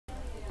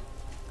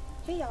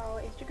Hey y'all,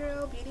 it's your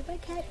girl Beauty by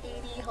Cat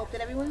 80. Hope that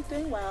everyone's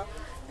doing well.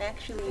 I'm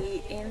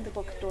actually in the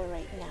bookstore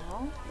right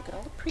now. Look at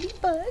all the pretty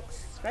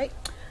books, right?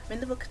 I'm in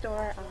the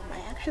bookstore. I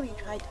actually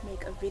tried to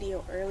make a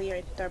video earlier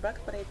in Starbucks,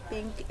 but I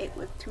think it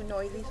was too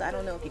noisy, so I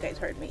don't know if you guys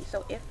heard me.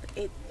 So if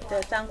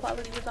the sound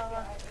quality was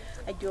off,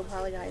 I do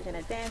apologize in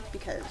advance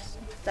because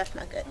that's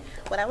not good.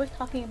 What I was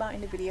talking about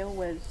in the video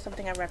was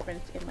something I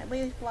referenced in my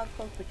latest blog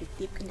post, which is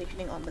deep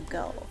conditioning on the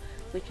go.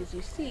 Which is,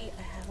 you see,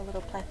 I have a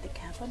little plastic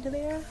cap under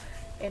there,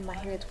 and my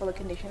hair is full of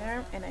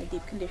conditioner, and I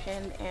deep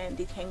conditioned and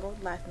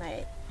detangled last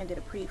night and did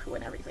a preview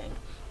and everything.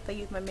 So I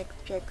used my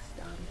Mixed Chicks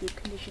deep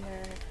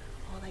conditioner,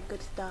 all that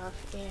good stuff,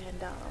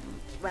 and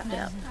wrapped it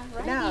up.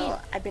 But now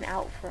I've been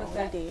out for a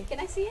whole day. Can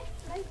I see it?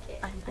 Like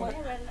it.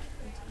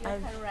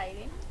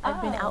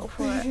 I've been out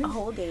for a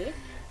whole day,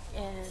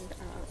 and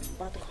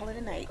about to call it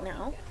a night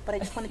now. But I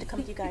just wanted to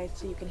come to you guys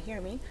so you can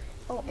hear me.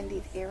 Oh, and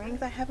these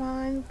earrings I have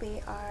on,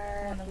 they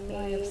are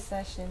made.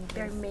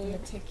 They're made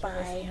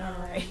by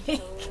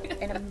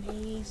an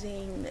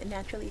amazing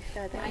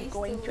naturalista that I'm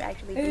going to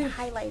actually be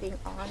highlighting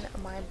on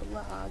my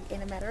blog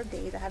in a matter of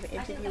days. I have an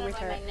interview with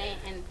her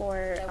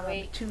for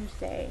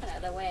Tuesday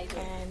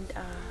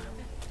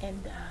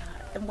and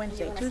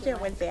Wednesday. Tuesday or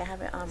Wednesday, I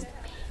have an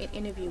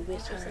interview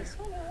with her. So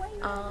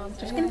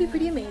it's gonna be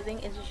pretty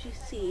amazing. As you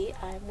see,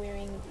 I'm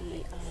wearing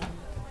the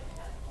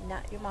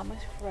Not Your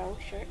Mama's Fro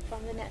shirt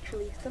from the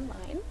Naturalista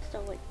line,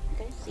 so like you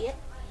guys see it.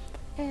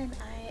 And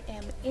I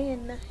am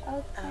in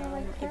a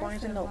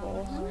Barnes &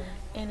 Noble,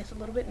 and it's a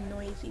little bit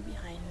noisy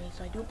behind me,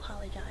 so I do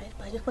apologize,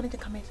 but I just wanted to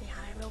come and say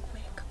hi real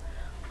quick.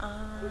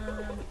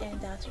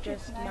 And that's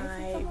just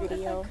my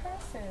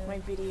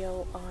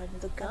video on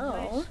the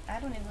go.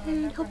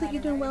 And hope that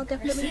you're doing well.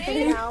 Definitely check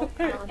it out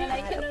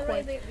at, of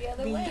course, the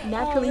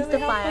Naturalista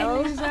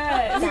Files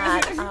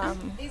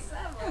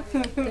the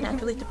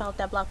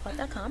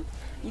naturalistafiles.blogspot.com.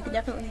 You can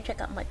definitely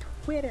check out my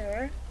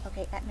Twitter,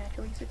 okay, at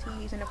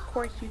naturalistatees, and of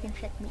course you can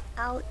check me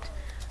out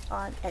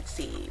on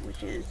Etsy,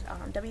 which is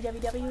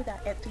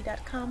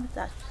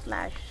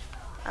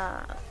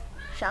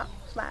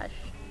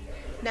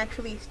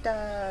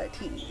www.etsy.com/shop/naturalista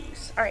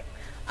tees. Alright,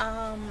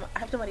 I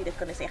have somebody that's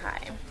gonna say hi.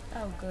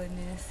 Oh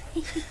goodness.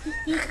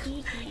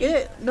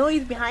 Yeah,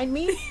 noise behind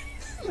me.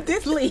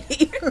 This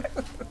lady.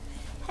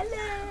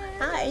 Hello.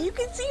 Hi, you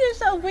can see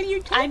yourself when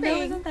you're typing. I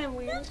know, isn't that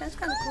weird? That's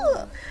kind of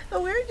cool.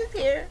 But we're just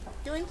here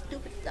doing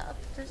stupid stuff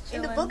Just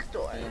in the chilling,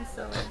 bookstore. being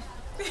silly.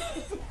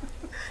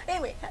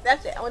 Anyway,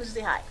 that's it. I wanted to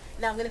say hi.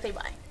 Now I'm gonna say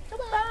bye.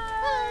 Bye.